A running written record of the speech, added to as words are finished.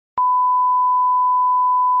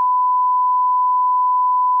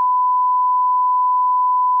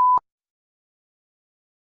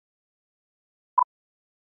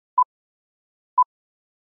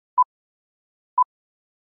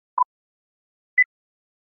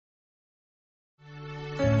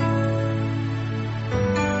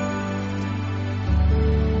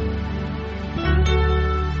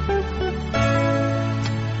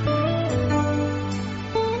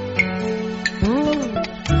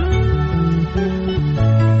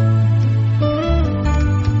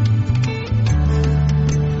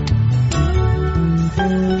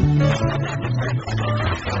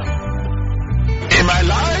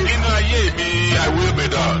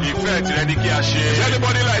Is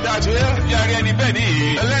anybody like that here?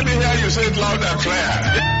 Let me hear you say it loud and clear.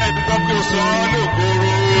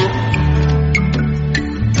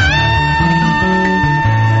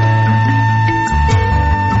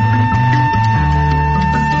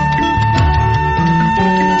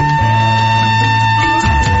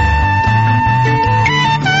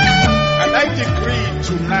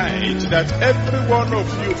 That every one of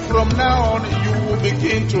you from now on you will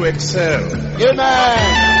begin to excel. Amen.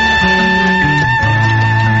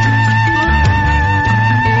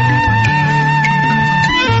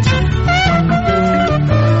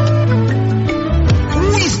 Who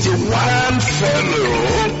is the one fellow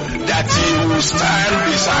that you will stand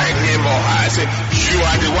beside him or her and say, you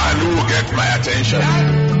are the one who will get my attention?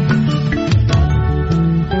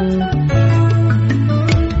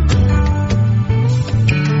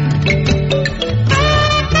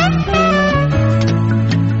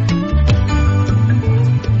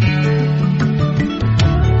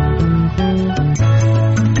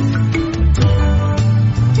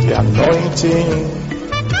 Anointing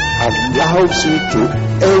allows you to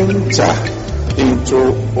enter into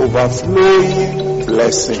overflowing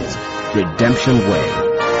blessings. Redemption Way.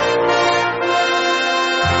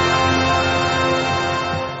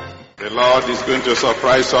 The Lord is going to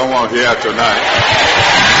surprise someone here tonight.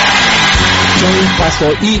 Join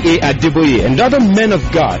Pastor E.A. Adeboye and other men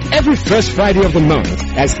of God every first Friday of the month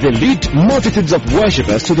as they lead multitudes of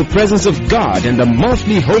worshippers to the presence of God in the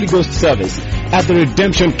monthly Holy Ghost service at the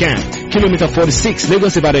Redemption Camp, Kilometer 46,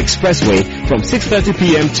 Lagos Ibadan Expressway, from 6:30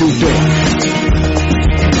 p.m. till dawn.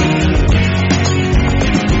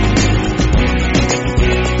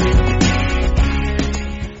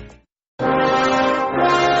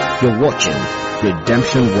 You're watching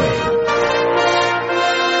Redemption Way.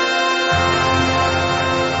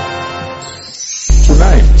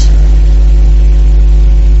 Tonight,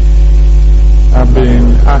 I've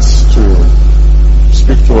been asked to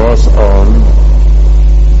speak to us on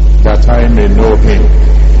that I may know him.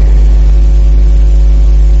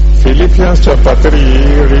 Philippians chapter 3,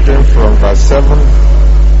 reading from verse 7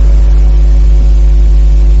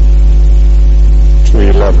 to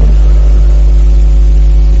 11.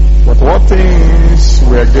 But what things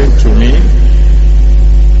were gained to me,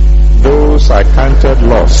 those I counted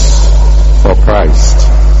loss for Christ.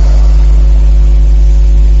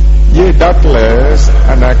 Yea, doubtless,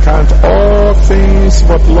 and I count all things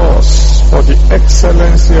but loss for the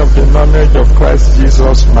excellency of the knowledge of Christ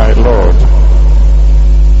Jesus my Lord,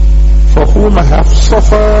 for whom I have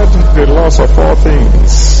suffered the loss of all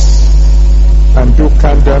things, and do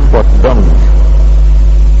count them but dung,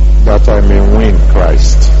 that I may win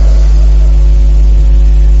Christ,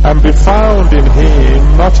 and be found in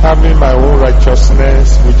him, not having my own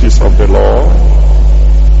righteousness which is of the law,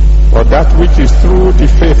 but that which is through the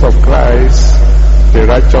faith of Christ, the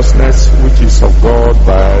righteousness which is of God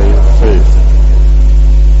by faith,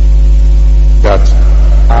 that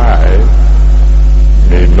I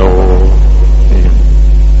may know him,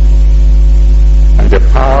 and the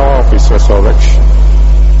power of his resurrection,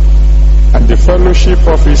 and the fellowship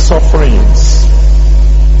of his sufferings,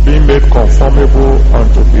 being made conformable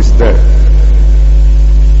unto his death,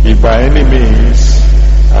 if by any means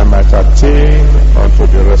I might attain unto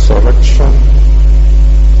the resurrection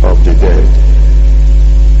of the dead.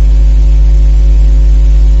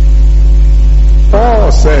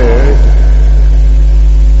 Paul said,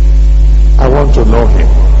 I want to know him.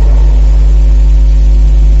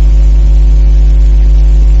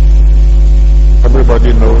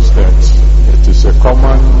 Everybody knows that it is a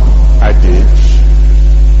common adage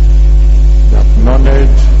that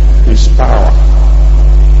knowledge is power.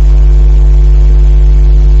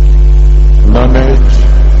 Knowledge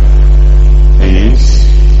is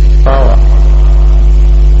power.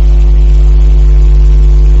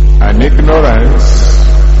 And ignorance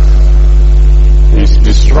is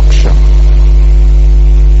destruction.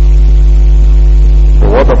 The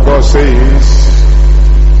Word of God says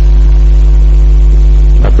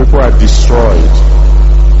that people are destroyed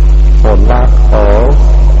for lack of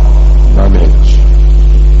knowledge.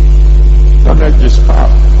 Knowledge is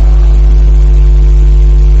power.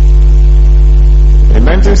 In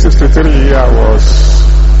 1963, I was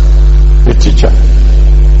a teacher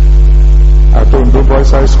at Ondo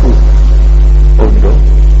Boys High School, Ondo,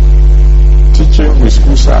 teaching with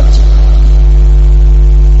school sat.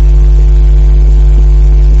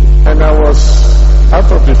 And I was,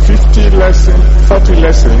 out of the 40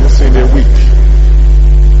 lessons in a week,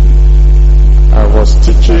 I was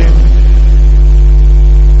teaching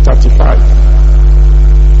 35,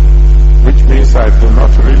 which means I do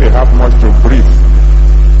not really have much to breathe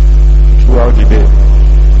throughout the day.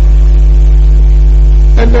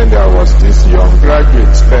 And then there was this young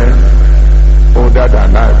graduate, then older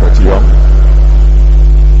than I, but young,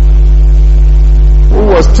 who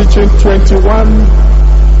was teaching 21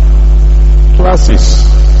 classes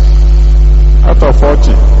out of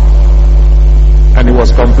 40, and he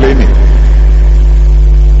was complaining.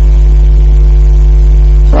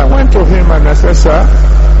 So I went to him and I said, sir,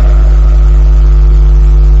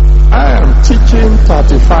 I am teaching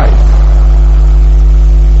 35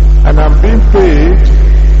 and I'm being paid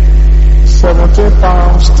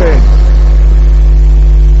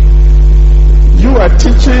 £17.10. You are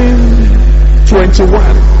teaching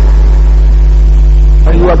 21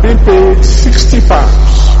 and you are being paid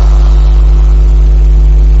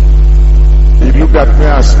 £60. He looked at me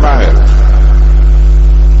and smiled.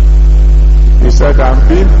 He said, I'm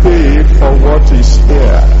being paid for what is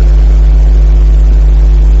here.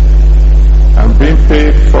 I'm being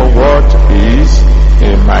paid for what is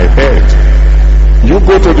in my head. You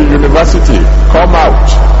go to the university, come out,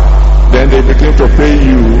 then they begin to pay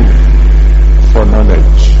you for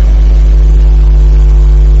knowledge.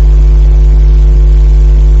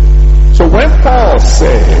 So when Paul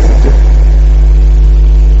said,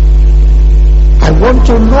 I want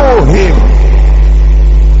to know him,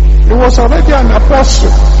 he was already an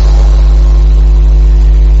apostle.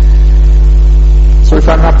 So if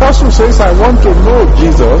an apostle says, I want to know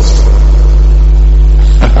Jesus,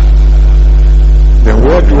 then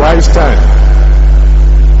where do I stand?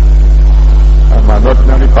 I'm an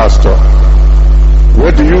ordinary pastor.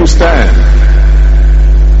 Where do you stand?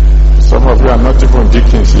 Some of you are not even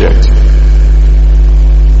deacons yet.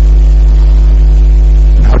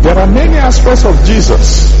 Now there are many aspects of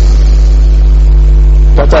Jesus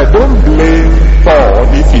that I don't blame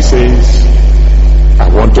Paul if he says, I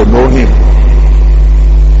want to know him.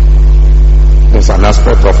 There's an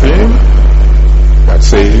aspect of him that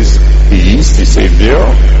says he is the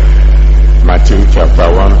Savior. Matthew chapter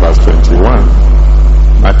 1 verse 21.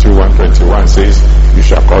 Matthew 1:21 says, you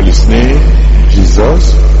shall call his name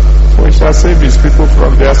Jesus, for he shall save his people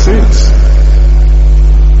from their sins.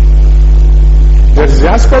 There is the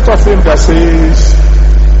aspect of him that says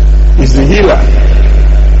he's the healer.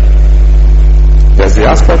 There's the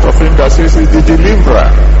aspect of him that says he's the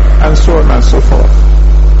deliverer, and so on and so forth.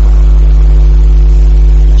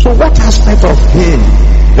 So what aspect of him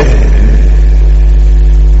then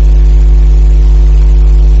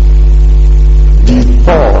did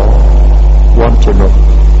Paul want to know?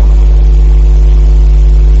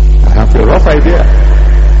 I have a rough idea.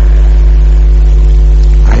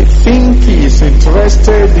 I think he is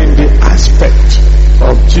interested in the aspect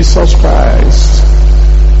of Jesus Christ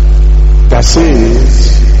that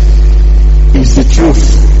says is the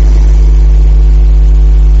truth.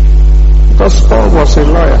 Because Paul was a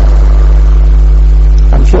lawyer.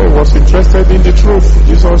 I'm sure he was interested in the truth.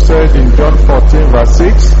 Jesus said in John 14 verse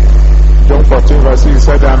 6, John 14 verse 6, he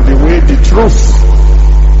said, I am the way, the truth,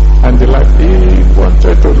 and the life. He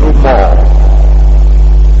wanted to know more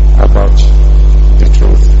about the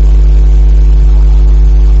truth.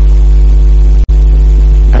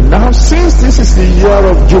 And now, since this is the year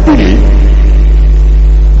of Jubilee,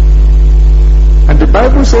 and the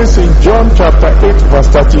Bible says in John chapter 8 verse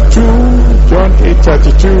 32, John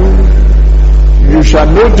 8:32, you shall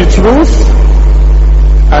know the truth,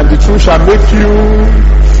 and the truth shall make you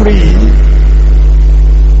free.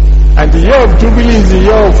 And the year of Jubilee is the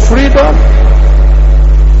year of freedom.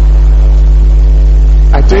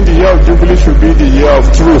 I think the year of Jubilee should be the year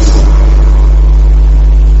of truth.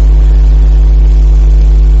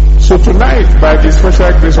 So tonight, by the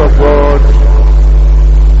special grace of God,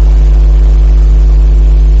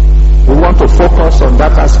 we want to focus on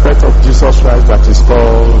that aspect of Jesus Christ that is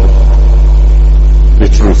called the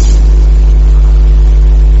truth.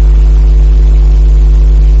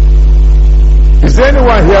 Is there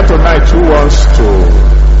anyone here tonight who wants to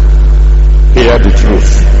hear the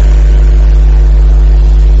truth?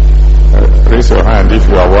 Raise your hand if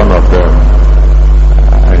you are one of them.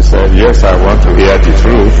 I said, yes, I want to hear the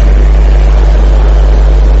truth.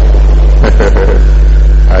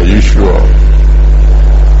 Are you sure?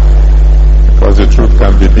 Because the truth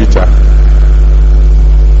can be bitter.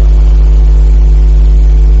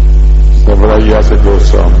 Several years ago,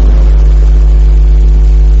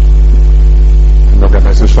 an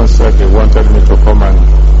organization said they wanted me to come and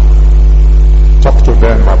talk to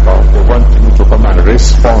them about, they wanted me to come and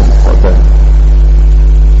raise funds for them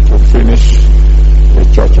to finish a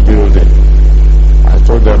church building. I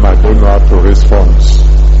told them I don't know how to raise funds.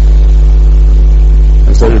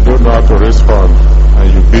 They said, you don't know how to raise funds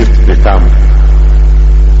and you build the camp.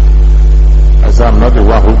 I said, I'm not the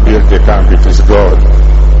one who built the camp, it is God.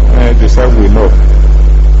 And they said, we know.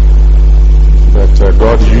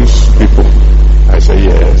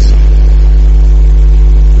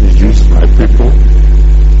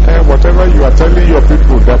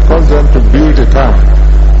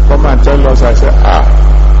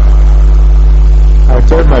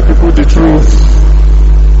 my people the truth.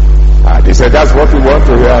 They said, that's what we want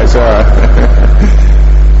to hear. I said,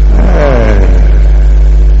 hey.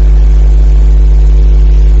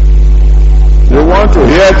 You want to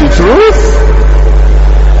hear the truth?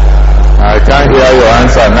 I can't hear your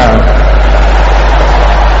answer now.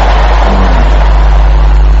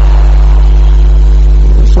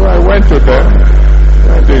 So I went to them,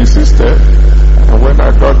 and they insisted. And when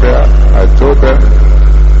I got there, I told them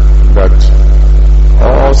that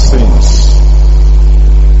all sins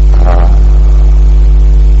are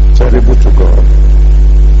terrible to God.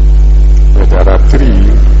 But there are three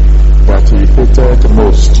that he hated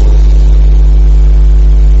most.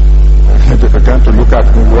 And they began to look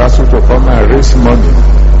at me. We asked you to come and raise money.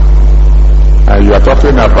 And you are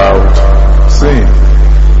talking about sin.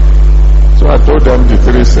 So I told them the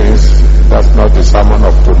three sins. That's not the sermon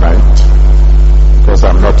of tonight. Because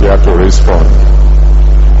I'm not here to raise funds.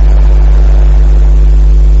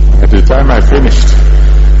 At the time I finished,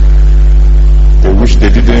 they wished they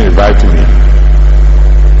didn't invite me.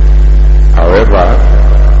 However,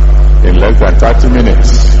 in less than 30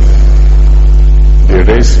 minutes, they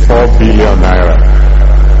raised 4 billion naira.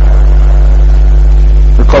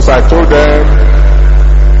 Because I told them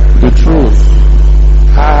the truth,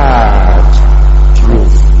 hard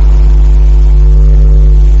truth.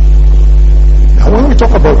 Now when we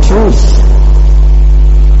talk about truth,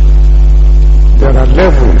 there are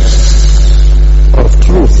levels of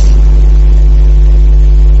truth.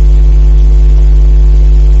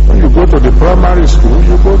 When you go to the primary school,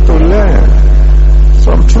 you go to learn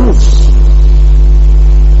some truths.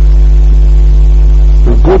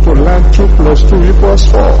 You go to learn 2 + 2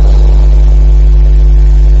 = 4.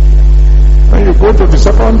 When you go to the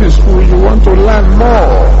secondary school, you want to learn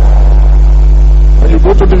more. When you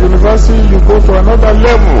go to the university, you go to another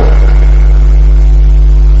level.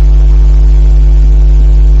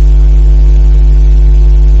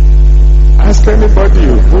 Ask anybody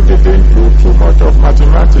who didn't do too much of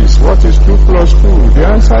mathematics, what is 2 + 2? The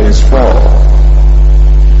answer is 4.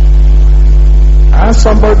 Ask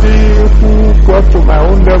somebody who got to my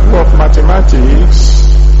own level of mathematics,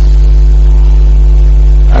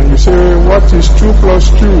 and you say, what is 2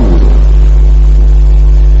 + 2?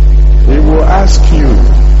 He will ask you,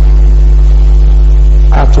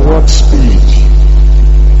 at what speed?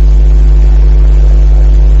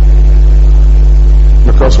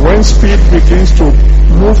 Because when speed begins to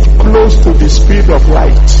move close to the speed of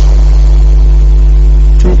light,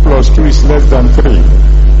 2 + 2 is less than 3.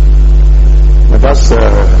 But that's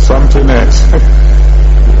something else.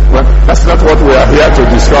 Well, that's not what we are here to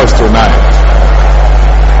discuss tonight.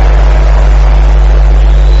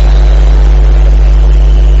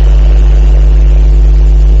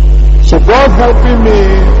 So God helping me,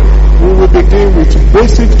 we will begin with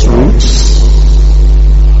basic truths.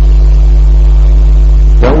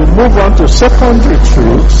 Then we move on to secondary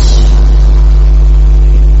truths.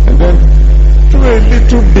 And then do a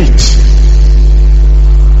little bit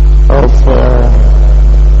of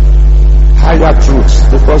higher truths,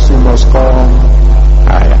 because you must come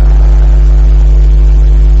higher.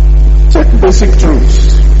 Take basic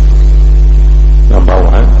truths. Number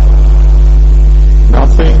 1,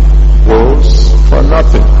 nothing goes for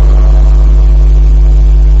nothing.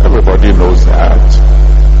 Everybody knows that.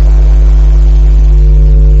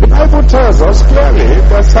 The Bible tells us clearly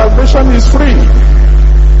that salvation is free.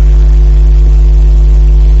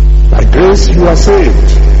 By grace you are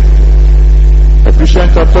saved.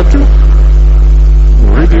 Ephesians chapter 2.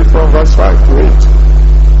 Read it from verse 5 to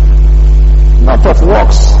 8. Not of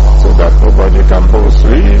works, so that nobody can boast.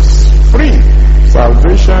 It is free.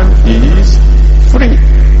 Salvation is free.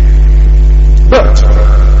 But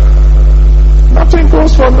nothing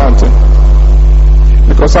goes for nothing.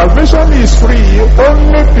 Because salvation is free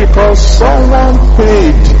only because someone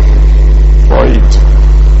paid for it.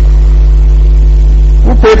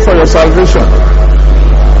 Who paid for your salvation?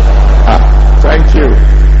 Thank you.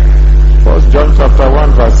 1 John chapter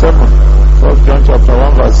 1 verse 7. 1 John chapter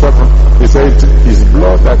 1 verse 7. He said, his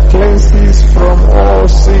blood that cleanses from all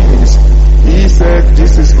sins. He said,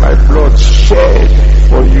 this is my blood shed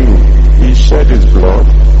for you. He shed his blood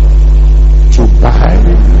to buy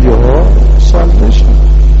your salvation.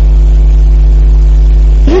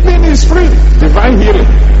 Healing is free. Divine healing.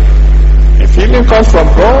 If healing comes from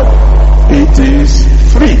God, it is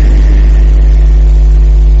free.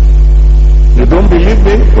 You don't believe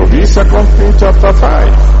me? Go read 2 Kings chapter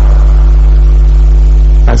 5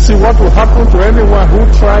 and see what will happen to anyone who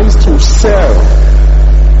tries to sell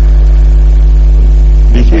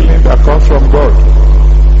the healing that comes from God.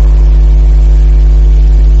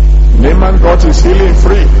 Naaman got his healing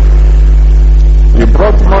free. He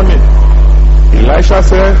brought money Elisha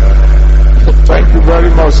said, thank you very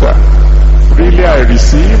much, sir. Freely I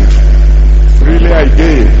received, freely I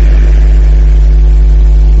gave.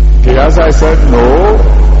 Gehazi said, no,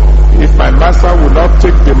 if my master will not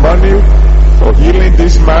take the money for healing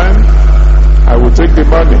this man, I will take the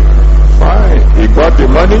money. Fine. He got the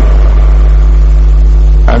money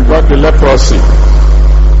and got the leprosy.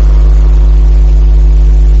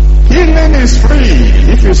 Healing is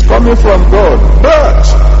free if it's coming from God, but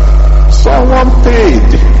someone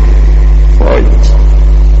paid for it.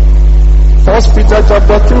 1 Peter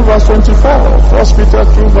chapter 2 verse 24. 1 Peter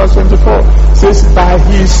 2 verse 24 says, by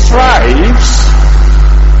his stripes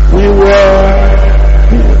we were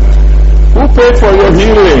healed. Who paid for your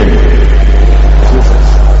healing? Jesus.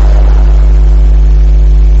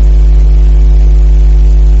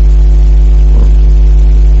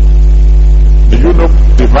 Do you know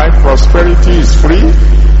divine prosperity is free?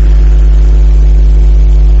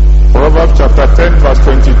 Proverbs chapter 10 verse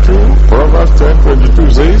 22. Proverbs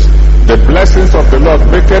 10:22 says, the blessings of the Lord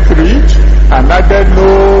maketh rich and added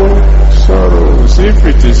no sorrows. If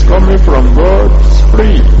it is coming from God, it's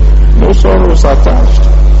free. No sorrows attached.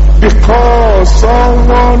 Because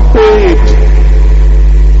someone paid.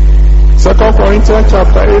 2 Corinthians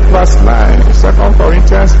chapter 8 verse 9. 2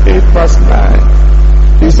 Corinthians 8 verse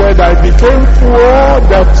 9. He said, I became poor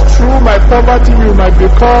that through my poverty you might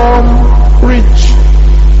become rich.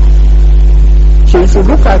 So if you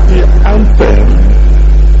look at the anthem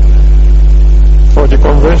for the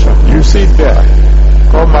convention, you see there,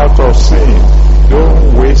 come out of sin,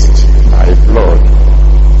 don't waste my blood.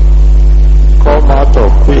 Come out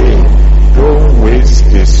of pain, don't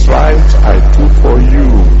waste the stripes I took for you.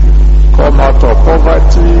 Come out of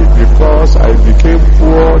poverty because I became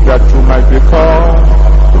poor that you might become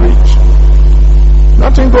rich.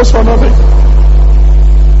 Nothing goes for nothing.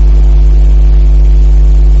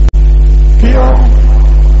 Pure,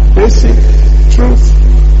 basic truth.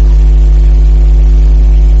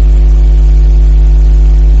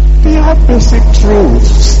 Pure, basic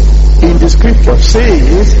truths in the scripture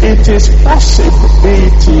says it is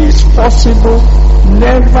possible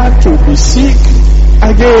never to be sick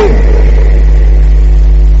again.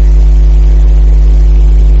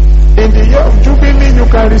 In the year of Jubilee you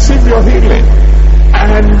can receive your healing,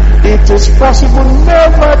 and it is possible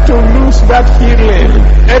never to lose that healing.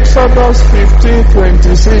 Exodus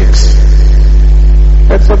 15:26.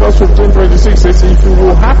 Exodus 15:26 says, if you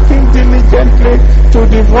will hearken diligently to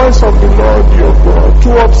the voice of the Lord your God,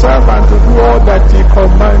 to observe and to do all that he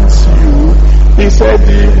commands you, he said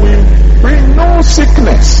he will bring no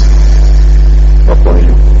sickness upon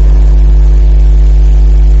you.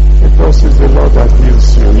 Because it's the Lord that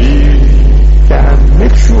heals you. He can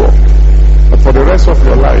make sure that for the rest of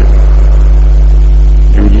your life,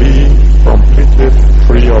 you live completely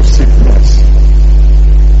free of sickness.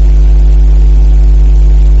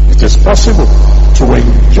 It is possible to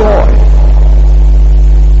enjoy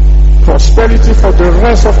prosperity for the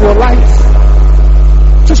rest of your life.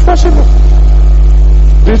 It is possible.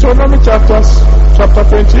 Deuteronomy chapter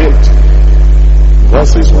 28,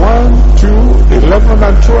 verses 1, 2, 11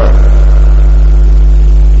 and 12.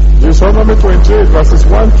 Deuteronomy 28, verses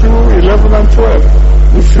 1, 2, 11 and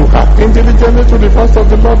 12. If you hearken diligently to the voice of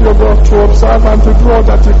the Lord your God, to observe and to do all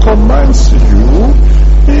that he commands you,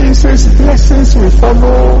 he says blessings will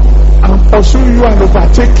follow and pursue you and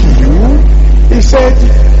overtake you. He said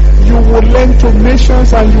you will lend to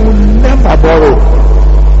nations and you will never borrow.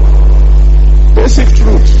 Basic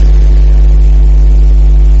truth.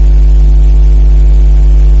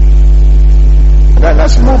 Now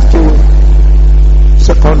let's move to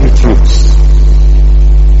secondary truths.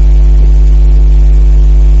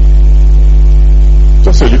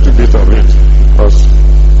 Just a little bit of it, because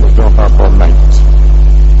we don't have all night.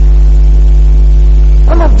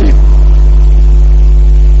 One of the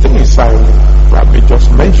things I probably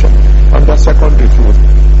just mentioned under secondary truth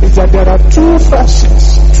is that there are two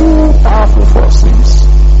powerful forces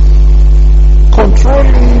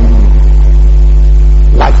controlling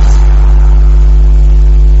life.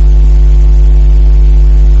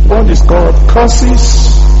 One is called curses,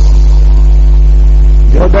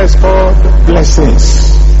 the other is called blessings.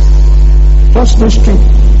 Just those two,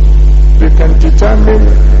 they can determine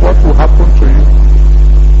what will happen to you.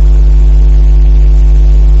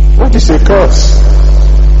 What is a curse?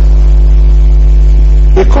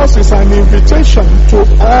 A curse is an invitation to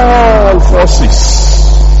all forces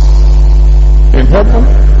in heaven,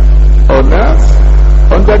 on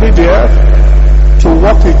earth, underneath the earth, to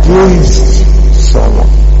work against someone.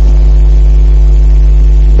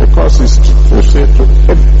 A curse is to say to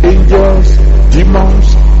angels,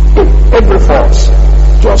 demons, every force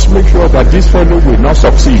just make sure that this fellow will not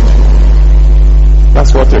succeed.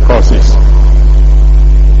 That's what a curse is.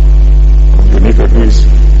 All you need to do is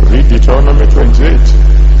read Deuteronomy 28.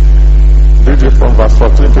 Read it from verse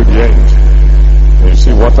 14 to the end. And you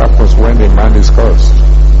see what happens when a man is cursed.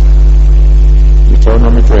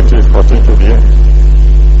 Deuteronomy 28, 14 to the end.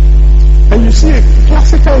 And you see a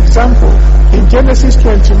classical example in Genesis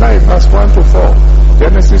 29, verse 1 to 4.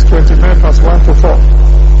 Genesis 29, verse 1 to 4.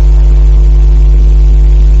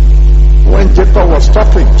 When Jacob was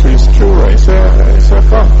talking to his children, he said,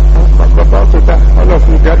 come, I'm about to die. All of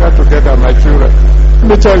you gather together, my children. Let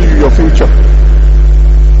me tell you your future.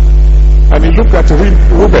 And he looked at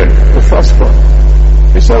Reuben, the firstborn.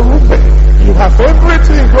 He said, Reuben, you have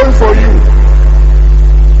everything going for you.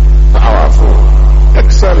 Powerful,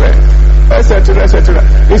 excellent, etc., etc.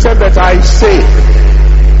 He said that I say,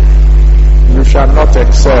 you shall not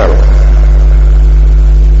excel.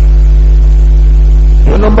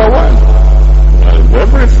 You're number one.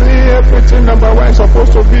 Everything number one is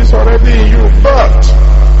supposed to be is already in you, but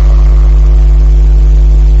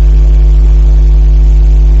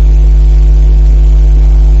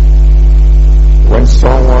when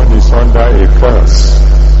someone is under a curse,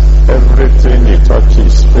 everything he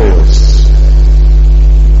touches fails.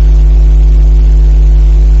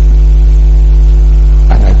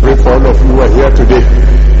 And I pray for all of you who are here today.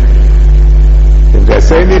 If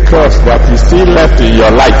there's any curse that is still left in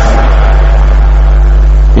your life,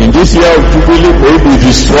 in this year of Jubilee, may it be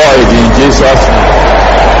destroyed in Jesus' name.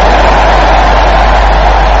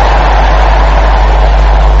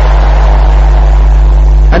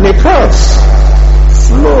 And a curse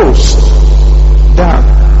flows down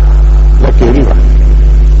like a river.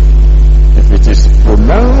 If it is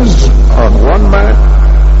pronounced on one man,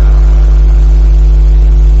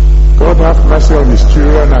 God have mercy on his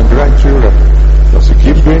children and grandchildren, because it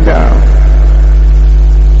keeps going down.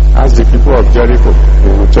 Ask the people of Jericho,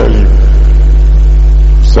 they will tell you.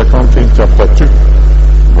 2 Kings chapter 2,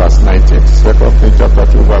 verse 19. 2 Kings chapter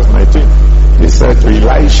 2, verse 19. He said to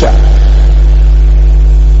Elisha,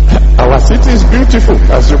 our city is beautiful,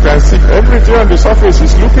 as you can see. Everything on the surface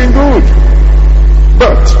is looking good.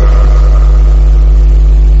 But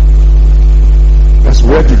that's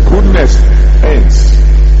where the goodness ends.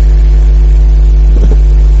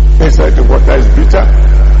 Inside the water is bitter.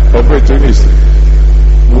 Everything is,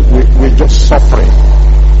 we're just suffering.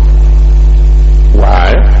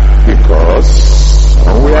 Why? Because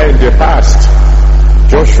we are in the past.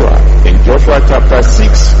 In Joshua chapter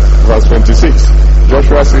 6, verse 26.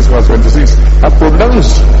 Joshua 6, verse 26. I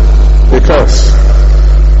pronounced the curse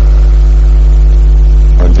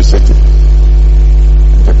on the city.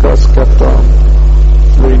 The curse kept on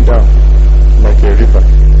flowing down like a river.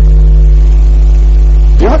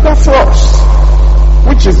 The other force,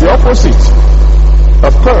 which is the opposite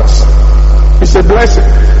of curse, is a blessing.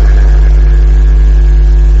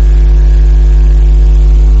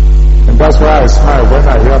 And that's why I smile when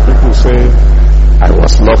I hear people say, I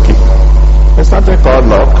was lucky. There's nothing called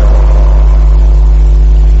luck.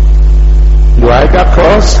 You are either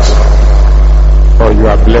cursed or you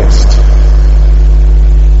are blessed.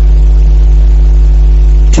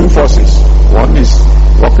 Two forces. One is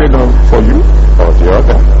working on for you, or the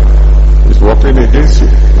other is working against you.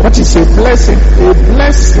 What is a blessing? A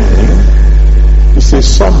blessing is a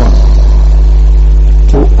summon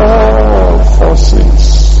to all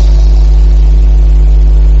forces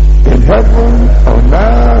in heaven, on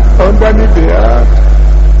earth, underneath the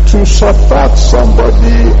earth, to support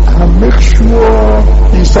somebody and make sure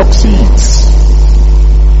he succeeds.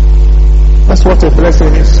 That's what a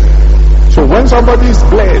blessing is. So when somebody is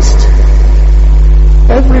blessed,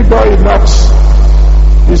 every door he knocks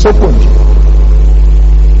is opened.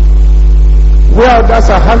 Where others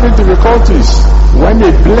are having difficulties, when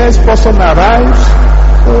a blessed person arrives,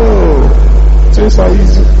 oh, things are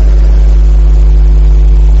easy.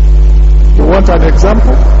 You want an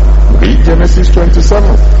example? Read Genesis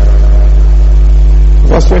 27,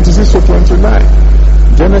 verse 26 to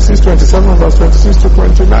 29. Genesis 27, verse 26 to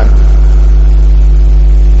 29.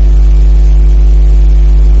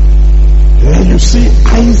 There you see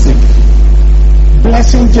Isaac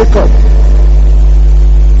blessing Jacob.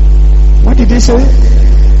 What did he say?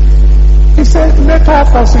 He said, let our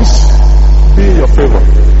forces be in your favor.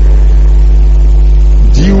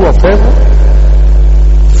 Dew of heaven,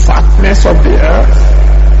 fatness of the earth.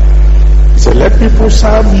 He said, let people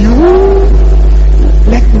serve you.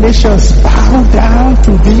 Let nations bow down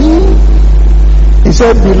to thee. He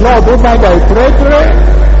said, be Lord over thy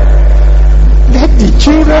brethren. Let the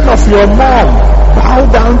children of your mom bow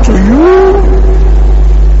down to you.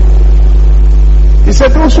 He said,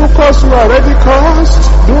 those who curse you are already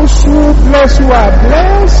cursed. Those who bless you are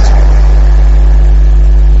blessed.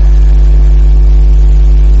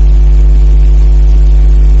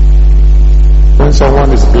 When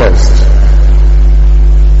someone is blessed,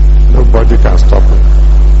 nobody can stop him.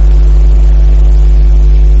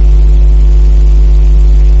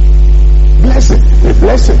 A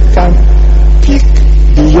blessing can pick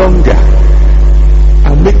the younger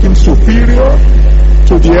and make him superior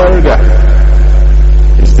to the elder.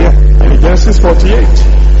 It's there in Genesis 48,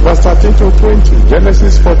 verse 13 to 20.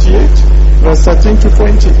 Genesis 48, verse 13 to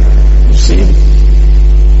 20. You see,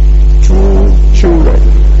 two children.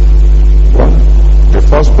 One, the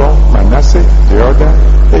firstborn, Manasseh, the other,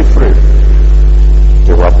 Ephraim.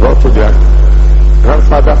 They were brought to their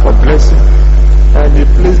grandfather for blessing. And he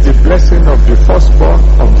placed the blessing of the firstborn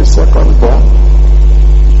on the secondborn.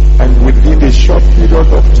 And within a short period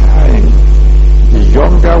of time, the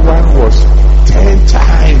younger one was 10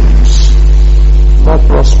 times more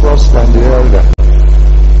prosperous than the elder.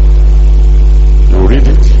 You read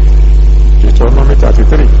it. Deuteronomy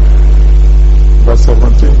 33, verse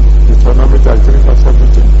 17. Deuteronomy 33, verse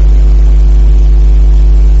 17.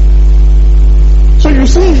 So you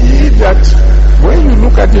see that when you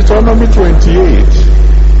look at Deuteronomy 28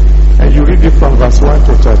 and you read it from verse 1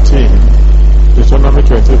 to 13, Deuteronomy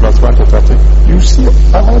 28 verse 1 to 13, you see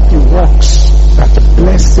all the works that a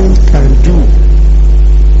blessing can do.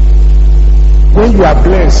 When you are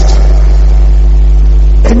blessed,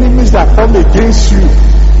 enemies that come against you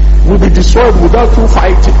will be destroyed without you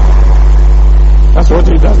fighting. That's what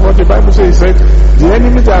the Bible says. It said, the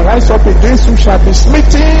enemy that rise up against you shall be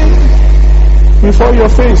smitten before your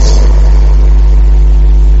face.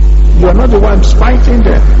 You are not the one fighting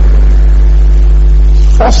them.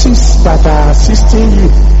 Forces that are assisting you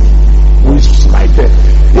will smite them.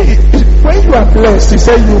 When you are blessed, he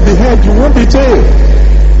said you will be head, you won't be tail.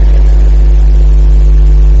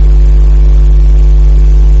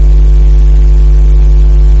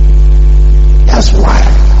 That's why,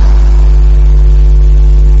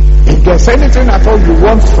 if there's anything at all you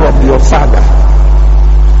want from your father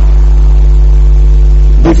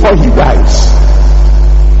before he dies,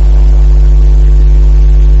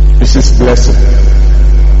 this is blessing.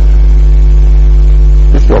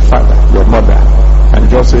 If your father, your mother, and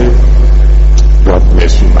just say, God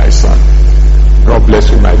bless you, my son. God bless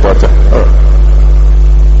you, my daughter.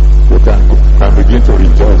 You can begin to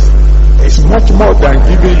rejoice. It's much more than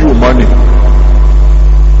giving you money.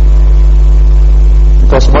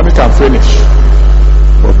 Because money can finish.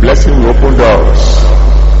 But blessing will open doors.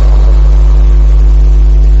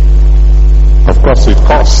 Of course, it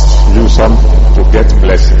costs you something to get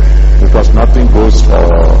blessing, because nothing goes for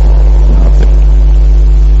nothing.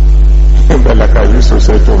 But like I used to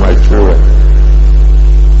say to my children,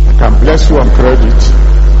 I can bless you on credit.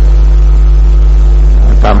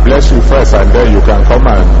 I can bless you first, and then you can come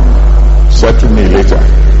and settle me later.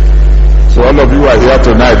 So all of you are here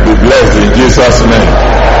tonight, be blessed in Jesus' name.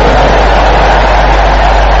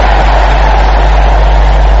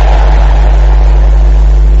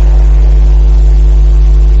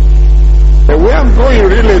 Where I'm going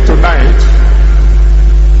really tonight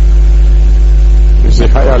is a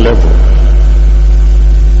higher level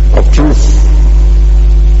of truth,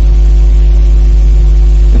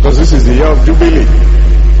 because this is the year of Jubilee,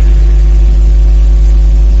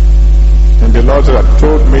 and the Lord had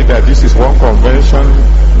told me that this is one convention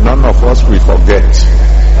none of us will forget.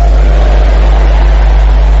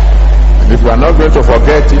 And if we are not going to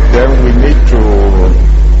forget it, then we need to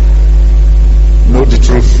know the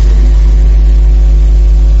truth.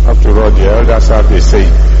 After all, the elders have a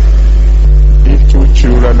saying: if two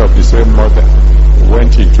children of the same mother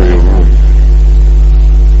went into a room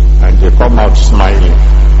and they come out smiling,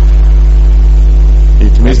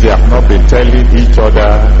 it means they have not been telling each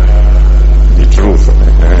other the truth.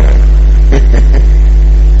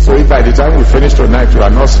 So if by the time we finish tonight you are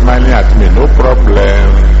not smiling at me, no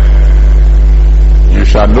problem. You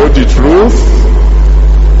shall know the truth,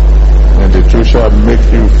 and the truth shall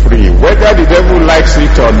make you free, whether the devil likes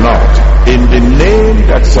it or not. In the name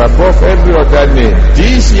that's above every other name,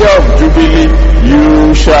 this year of Jubilee,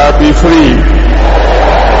 you shall be free.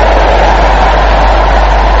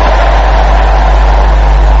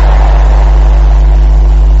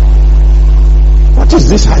 What is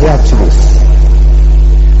this higher truth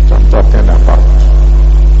that I'm talking about?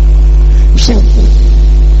 You see,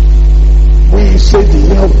 we say the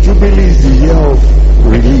year of Jubilee is the year of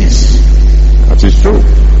release. That is true.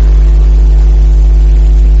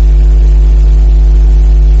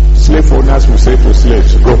 Slave owners will say to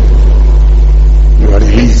slaves, go. You are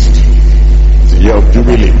released. It's the year of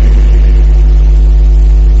Jubilee.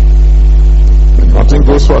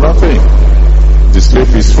 goes for nothing. The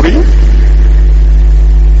slave is free.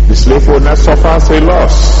 The slave owner suffers a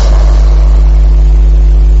loss.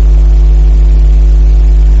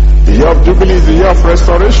 The year of Jubilee is the year of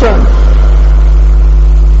restoration.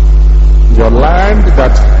 Your land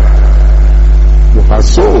that you have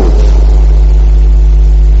sold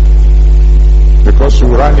because you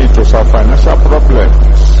ran into some financial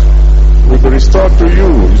problems will be restored to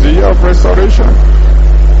you. It's the year of restoration.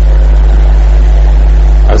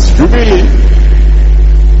 As Jubilee,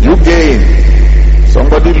 you gain.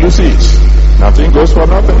 Somebody loses. Nothing goes for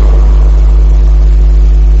nothing.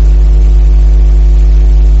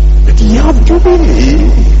 The year of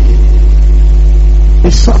Jubilee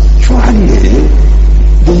is actually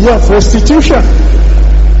the year of restitution.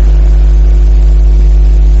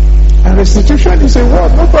 And restitution is a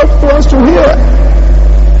word nobody wants to hear.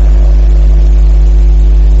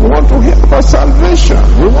 We want to hear about salvation.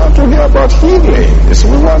 We want to hear about healings.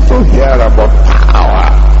 We want to hear about power.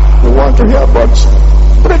 We want to hear about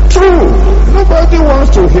breakthrough. Nobody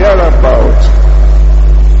wants to hear about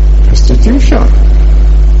restitution.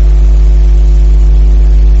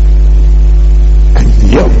 And the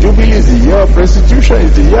year of Jubilee is the year of restitution.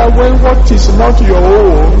 It's the year when what is not your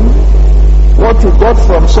own, what you got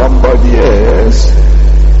from somebody else,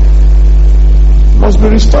 must be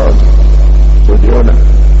restored to the owner.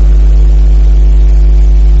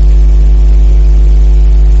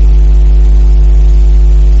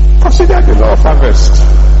 Consider the law of harvest.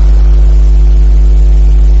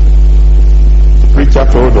 The preacher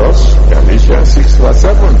told us, Galatians 6 verse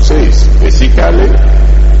 7 says, basically,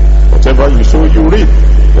 whatever you sow, you reap.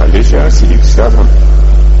 Galatians 6, 7.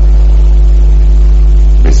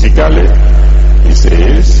 Basically, he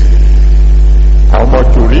says, how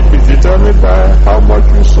much you reap is determined by how much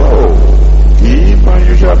you sow. Give and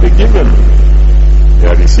you shall be given.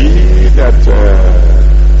 There is he that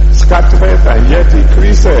scattereth and yet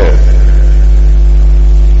increaseth.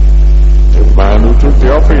 The man who took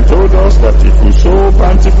the offering told us that if you sow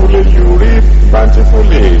bountifully, you reap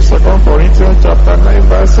bountifully. 2 Corinthians chapter 9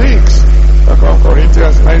 verse 6. 2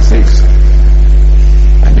 Corinthians 9 6.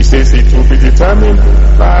 And he says it will be determined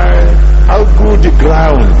by how good the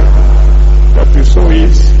ground that you sow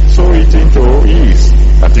it into is.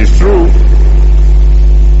 That is true.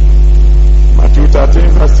 Matthew 13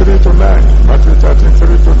 verse 3 to 9. Matthew 13 3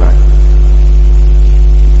 to 9.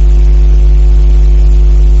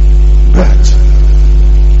 But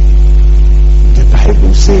the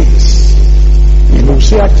Bible says in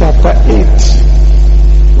Hosea chapter 8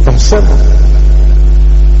 verse 7,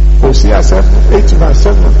 Hosea 8 verse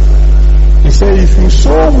 7, he said, if you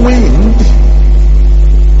sow wind,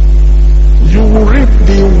 you will reap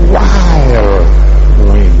the wild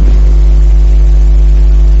wind.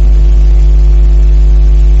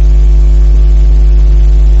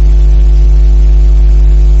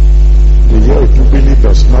 The year of Jubilee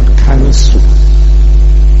does not cancel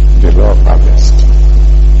the law of harvest.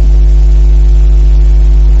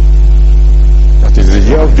 That is, the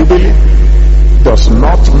year of Jubilee does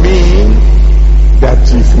not mean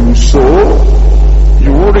that if you sow,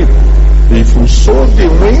 you will reap. If you sow the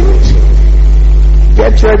wind,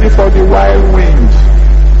 get ready for the wild wind.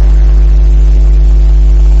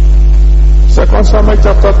 2 Samuel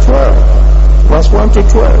chapter 12, verse 1 to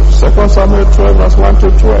 12. 2 Samuel 12, verse 1 to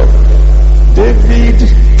 12. David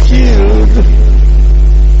killed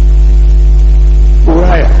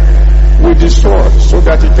Uriah with the sword so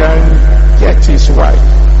that he can get his wife.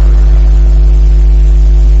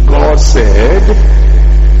 God said,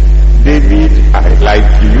 David, I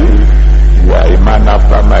like you. You are a man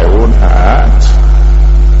after my own heart.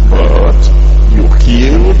 But you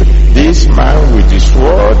killed this man with the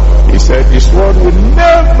sword. He said the sword will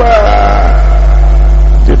never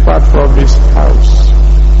depart from his house.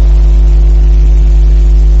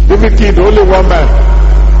 David killed only one man.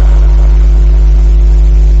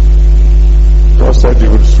 God said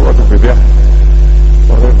the sword will be there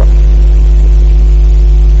forever.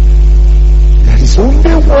 There is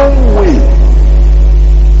only one way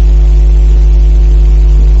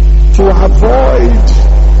to avoid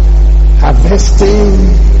harvesting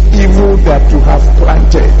evil that you have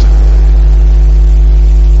planted.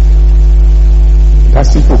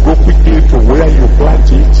 That's if you go quickly to where you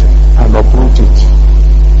plant it and uproot it.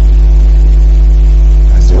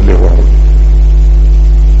 That's the only way.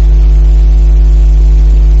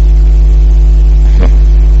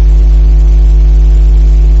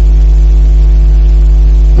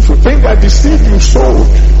 If you think that the seed you sowed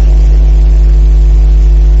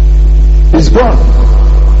is gone,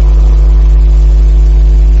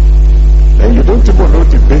 then you don't even know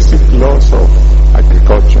the basic laws of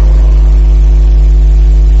agriculture.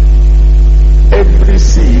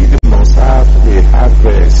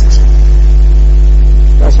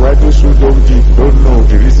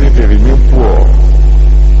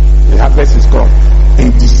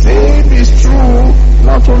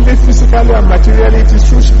 only physically and materially, it is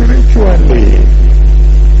true spiritually.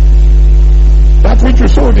 That which you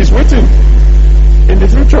sowed is waiting in the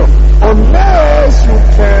future, unless you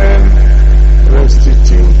can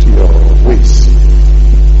restitute your ways.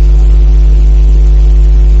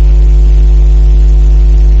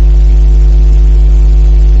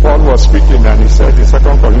 Paul was speaking and he said in 2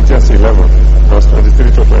 Corinthians 11, verse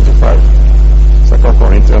 23 to 25. 2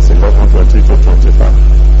 Corinthians 11, 20 to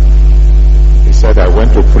 25. He said, I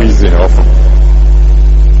went to prison often.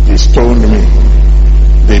 They stoned me.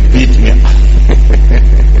 They beat me.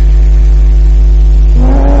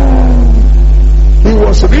 He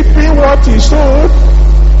was reaping what he sowed.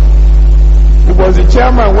 He was the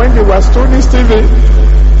chairman when they were stoning Stephen.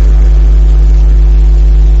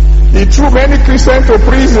 He threw many Christians to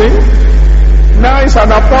prison. Now he's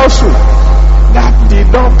an apostle. That did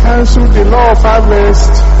not cancel the law of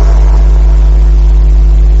harvest.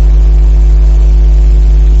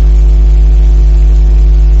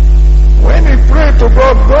 When he prayed to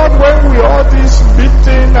God, God, when we all this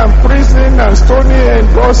beating and prison and stoning,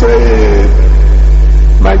 and God said,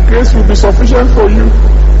 my grace will be sufficient for you.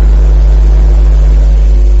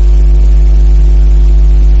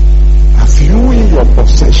 Have you in your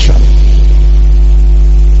possession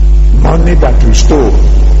money that you stole?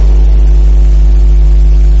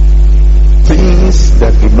 Things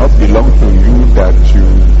that do not belong to you that you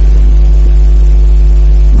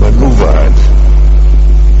maneuvered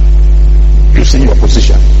using your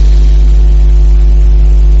position.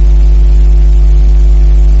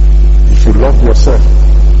 If you love yourself,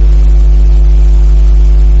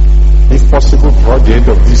 if possible before the end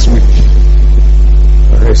of this week,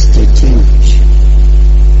 restitute.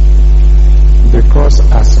 Because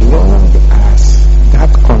as long as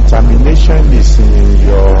that contamination is in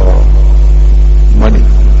your money,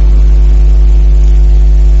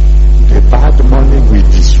 the bad money will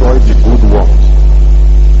destroy the good one.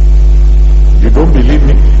 You don't believe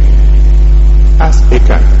me? Ask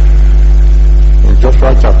Achan in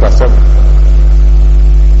Joshua chapter 7.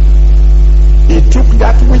 He took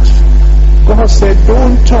that which God said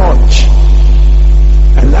don't touch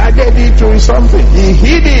and added it to something. He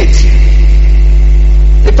hid it.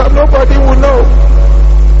 He thought nobody will know.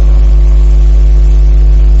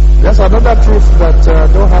 There's another truth that I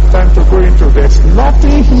don't have time to go into. There's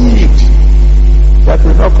nothing hid that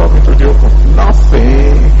will not come into the open.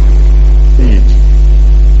 Nothing hid.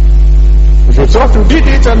 If you thought you did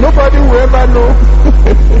it and nobody will ever know.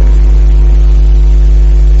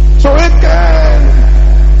 So it can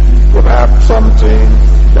grab something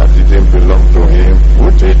that didn't belong to him,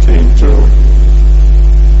 put it into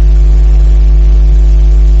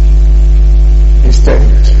his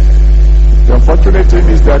tent. The unfortunate thing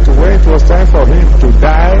is that when it was time for him to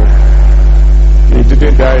die, he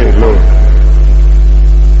didn't die alone.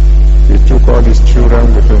 He took all his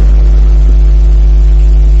children with him.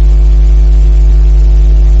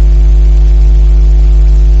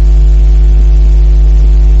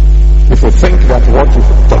 If you think that what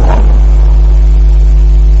you've done,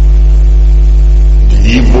 the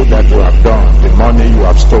evil that you have done, the money you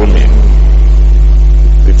have stolen,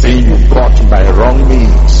 the thing you got by wrong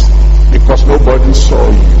means, because nobody saw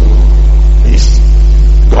you, is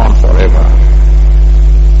gone forever.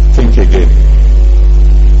 Think again.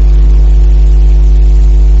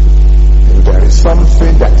 And there is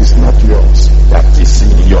something that is not yours, that is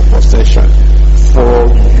in your possession. For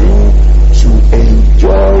you to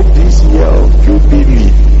enjoy this year of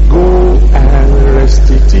Jubilee, go and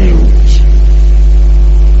restitute.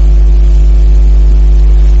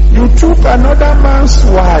 You took another man's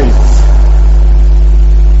wife.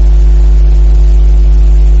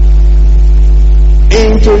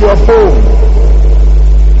 Into your home.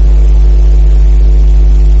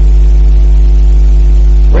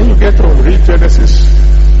 When you get home, read Genesis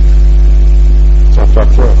chapter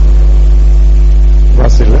 12,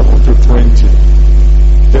 verse 11 to 20.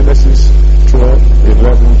 Genesis 12,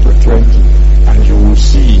 11 to 20. And you will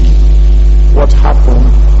see what happened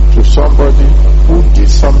to somebody who did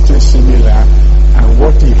something similar and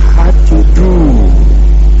what he had to do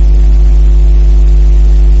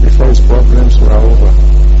before his problems were over.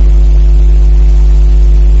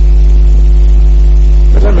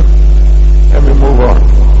 But let me move on.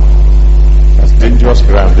 That's dangerous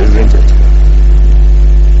ground, isn't it?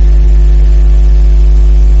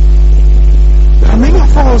 There are many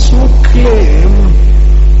of us who claim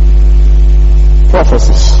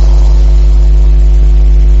prophecies.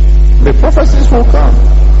 The prophecies will come.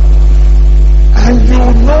 And you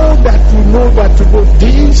know that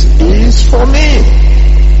this is for me.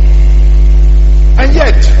 And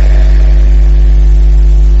yet,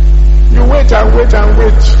 you wait and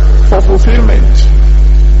wait for fulfillment.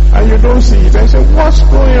 And you don't see it. And you say, what's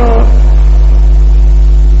going on?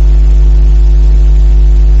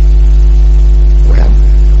 Well,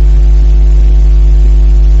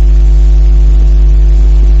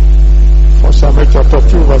 1 Samuel chapter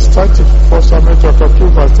 2 verse 30. 1 Samuel chapter 2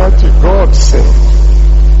 verse 30. God said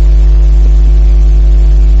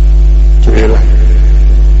to Eli,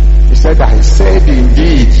 he said, I said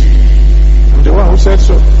indeed, I'm the one who said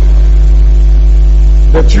so,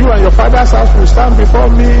 that you and your father's house will stand before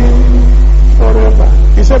me forever.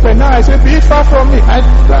 He said, but now I said, be it far from me.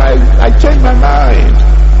 I changed my mind.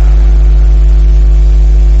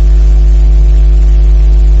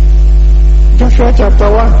 Joshua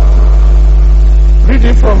chapter 1. Read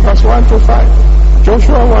it from verse 1 to 5.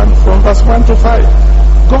 Joshua 1 from verse 1 to 5.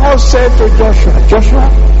 God said to Joshua,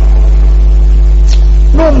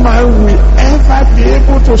 no man will ever be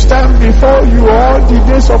able to stand before you all the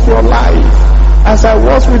days of your life. As I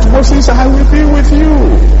was with Moses, I will be with you.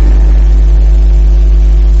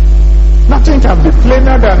 Nothing can be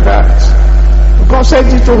plainer than that. God said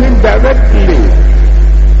it to him directly.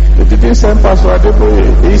 He didn't send Pastor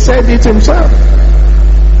Adeboye. He said it himself.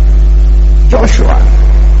 Joshua,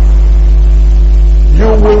 you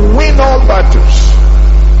will win all battles.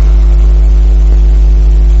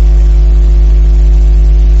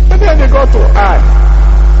 And then they got to Ai,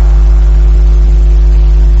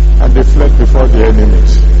 and they fled before the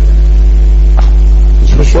enemies.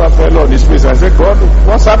 Joshua fell on his face and said, God,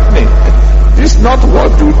 what's happening? This is not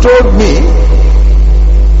what you told me.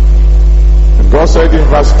 And God said in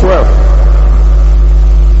verse 12,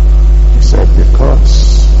 he said,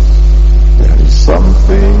 because there is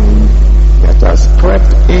something that has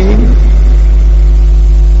crept in,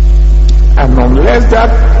 and unless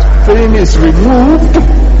that thing is removed,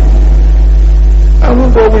 I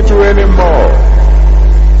won't go with you anymore.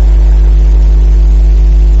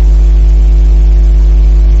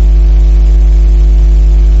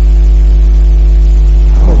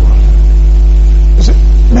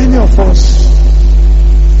 Many of us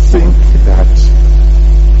think that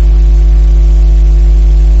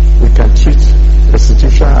we can treat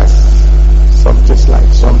restitution as something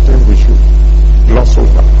slight, something we should gloss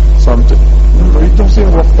over, something. No, it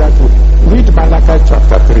doesn't work that way. Read Malachi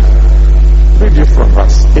chapter 3. Read it from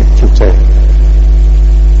verse 8 to 10.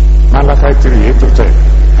 Malachi 3, 8 to 10.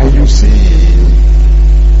 And you see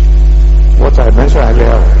what I mentioned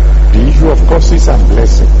earlier, the issue of curses and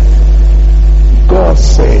blessing. God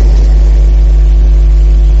said,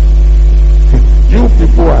 you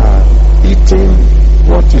people are eating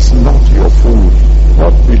what is not your food.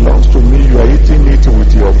 What belongs to me, you are eating it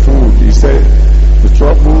with your food. He said, the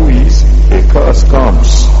trouble is a curse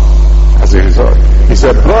comes as a result. He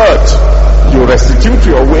said, but you restitute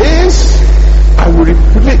your ways, I will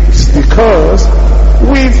replace the curse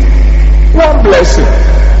with one blessing.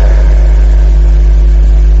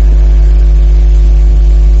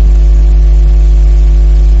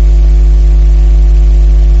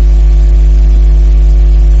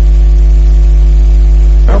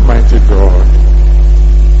 Almighty God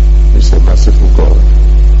is a merciful God.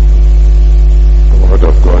 The word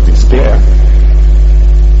of God is clear.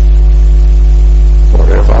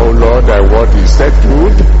 Forever, O Lord, thy word is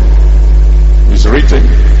settled, is written.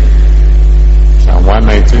 Psalm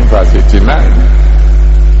 119 verse 89.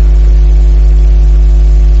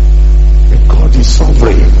 And God is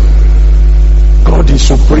sovereign. God is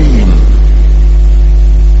supreme.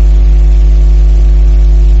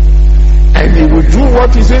 And he will do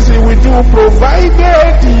what he says he will do,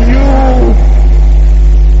 provided you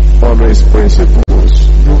follow his principles.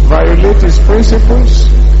 You violate his principles,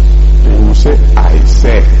 he will say, I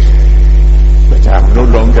said, but I am no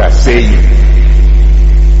longer saying.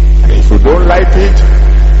 And if you don't like it,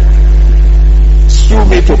 sue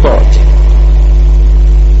me to court.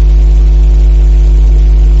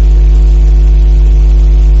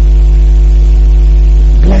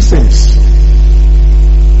 Blessings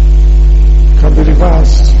can be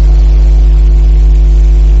reversed.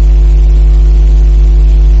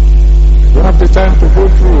 I don't have the time to go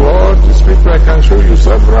through all these people. I can show you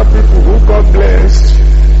several people who got blessed,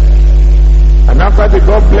 and after they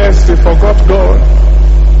got blessed, they forgot God,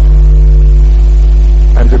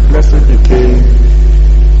 and the blessing became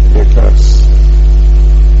a curse.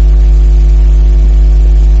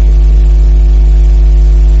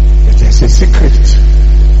 It is a secret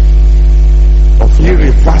of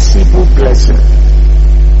irreversible blessing.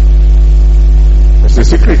 It's a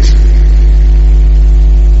secret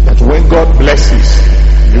that when God blesses,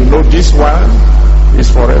 you know this one is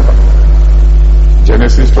forever.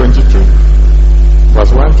 Genesis 22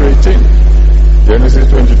 verse 1 to 18. Genesis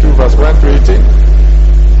 22 verse 1 to 18.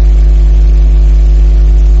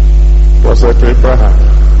 God said to Abraham,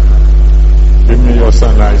 give me your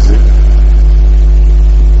son Isaac,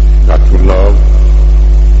 that you love,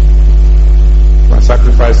 and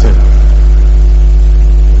sacrifice him.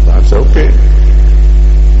 I said, okay,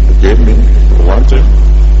 you gave me, you want him,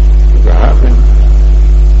 you can have him.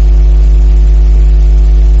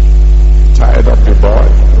 Tied up the boy,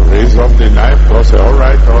 raised up the knife. God said, all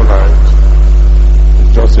right,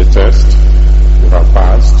 it's just a test, you have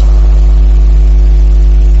passed.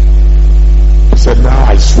 He said, now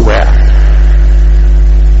I swear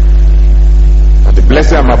that the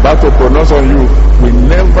blessing I'm about to pronounce on you will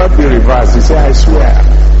never be reversed. He said, I swear.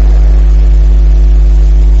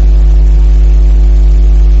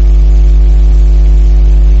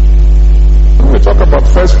 When we talk about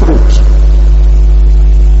first fruit,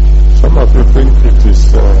 some of you think it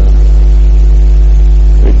is a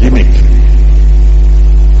gimmick.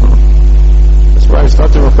 That's why it's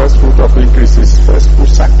not even first fruit of increase, it's first fruit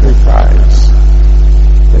sacrifice.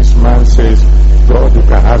 This man says, God, you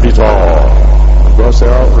can have it all. And God said,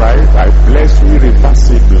 all right, I bless you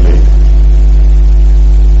irreversibly.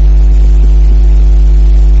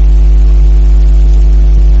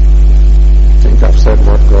 I think I've said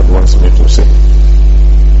what God wants me to say.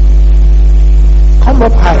 Come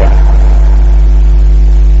up higher.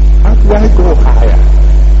 How do I go higher?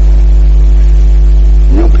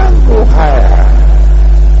 You can go higher.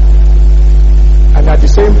 And at the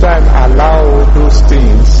same time allow those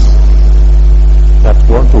things that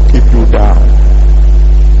want to keep you down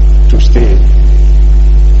to stay.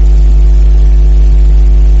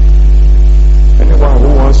 Anyone who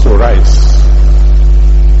wants to rise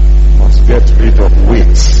must get rid of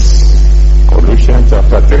weights. Colossians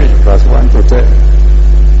chapter 3 verse 1 to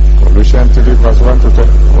 10. Colossians 3 verse 1 to 10.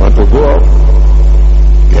 You want to go up?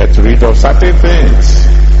 Get rid of certain things.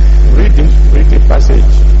 Read the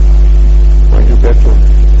passage when you get home.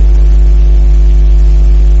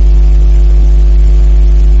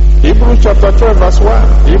 Hebrews chapter 12 verse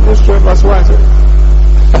 1. Hebrews 12 verse 1 says,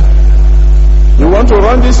 you want to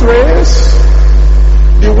run this race?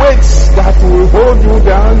 The weights that will hold you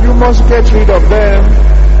down, you must get rid of them.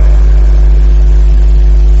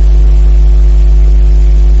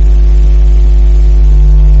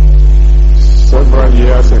 Several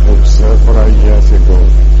years ago,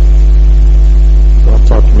 God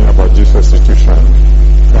taught me about this restitution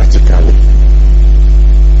practically.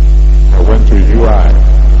 I went to UI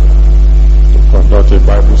to conduct a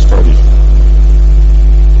Bible study.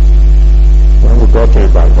 When we got to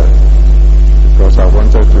Ibadan, because I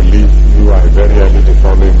wanted to leave UI very early the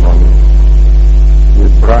following morning, we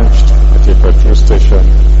branched at a petrol station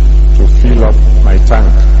to fill up my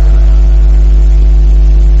tank.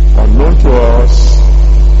 Unknown to us,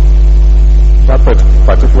 that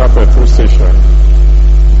particular petrol station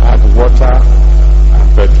had water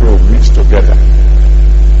and petrol mixed together.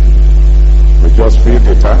 We just filled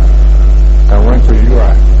the tank and went to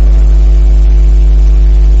UI.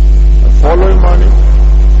 The following morning,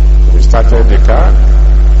 we started the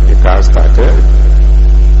car started,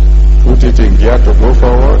 put it in gear to go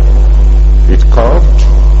forward, it curved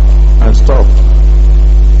and stopped.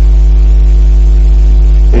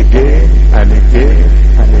 Again and again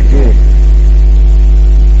and again.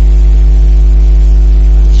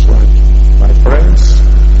 So my friends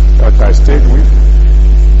that I stayed with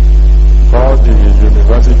called the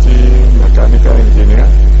university mechanical engineer.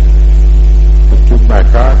 They took my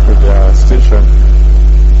car to their station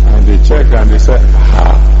and they checked and they said,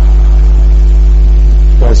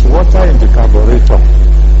 there's water in the carburetor.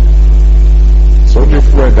 It's only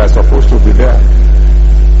fuel that's supposed to be there.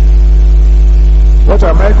 What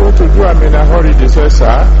am I going to do? I'm in a hurry. They said,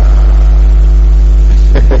 sir,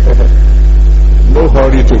 no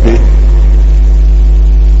hurry today.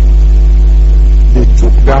 They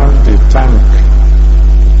took down the tank,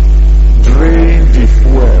 drained the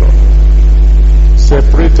fuel,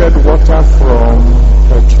 separated water from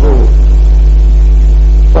petrol,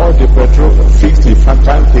 poured the petrol, fixed the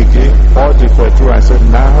tank again, poured the petrol and said,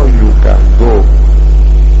 now you can go.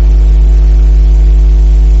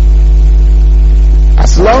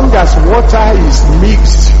 As long as water is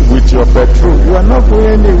mixed with your petrol, you are not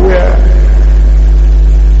going anywhere.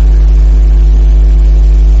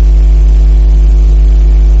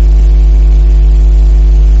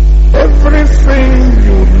 Everything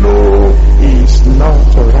you know is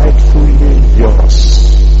not rightfully yours.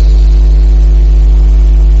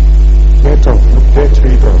 Get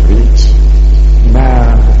rid of it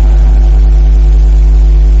now.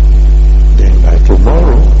 Then by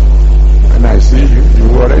tomorrow, when I see you, you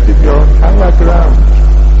already be on higher ground.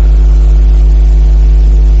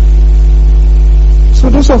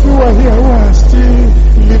 Those of you who are here who are still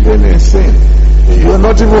living in sin, you're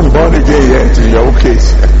not even born again yet in your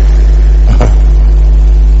case.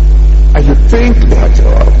 And you think that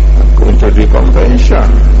I'm going to the convention,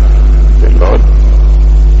 the Lord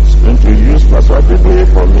is going to use Pastor Adeboye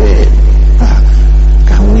for me.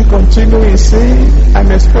 Can we continue in sin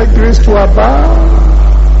and expect grace to abound?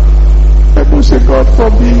 People say, God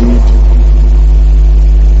forbid.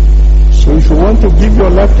 So if you want to give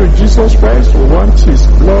your life to Jesus Christ, you want His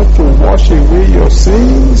blood to wash away your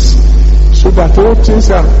sins, so that all things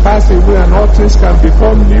can pass away and all things can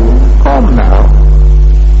become new, come now.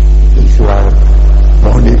 If you are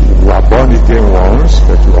born again once,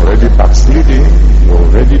 but you are already backsliding, you are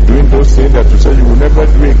already doing those things that you say you will never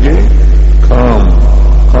do again,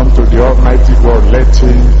 come to the Almighty God, let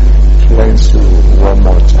Him cleanse you one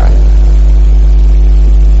more time.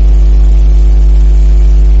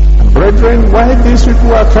 And brethren, while these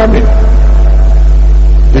people are coming,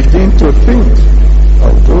 begin to think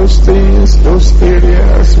of those things, those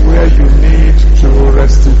areas where you need to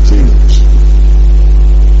restitute.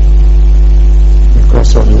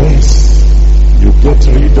 Because unless you get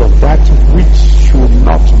rid of that which should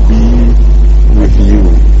not be with you,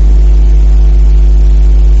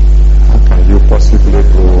 how can you possibly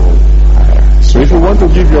go higher? So if you want to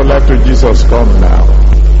give your life to Jesus, come now.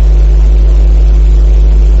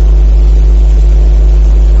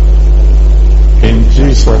 In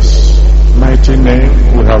Jesus' mighty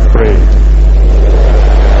name we have prayed.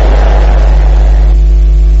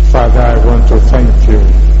 Father, I want to thank you.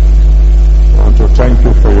 I want to thank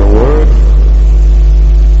you for your word.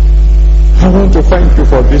 I want to thank you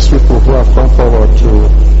for these people who have come forward to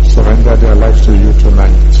surrender their lives to you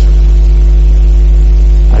tonight.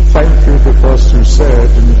 I thank you because you said,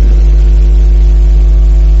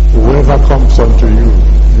 whoever comes unto you,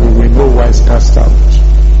 you will no wise cast out.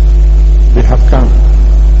 They have come.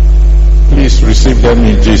 Please receive them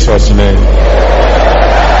in Jesus' name.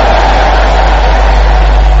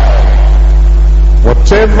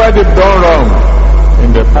 Whatever they've done wrong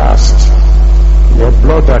in the past, your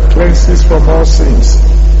blood that cleanses from all sins,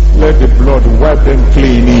 let the blood wipe them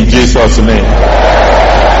clean in Jesus' name.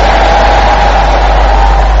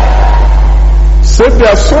 Save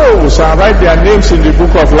their souls and write their names in the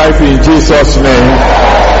book of life in Jesus' name.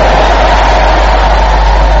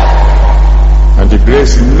 And the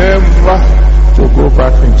grace never to go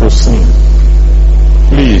back into sin.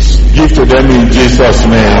 Please give to them in Jesus'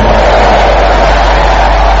 name.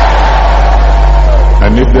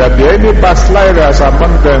 And if there be any backsliders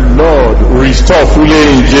among them, Lord, restore fully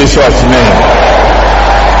in Jesus' name.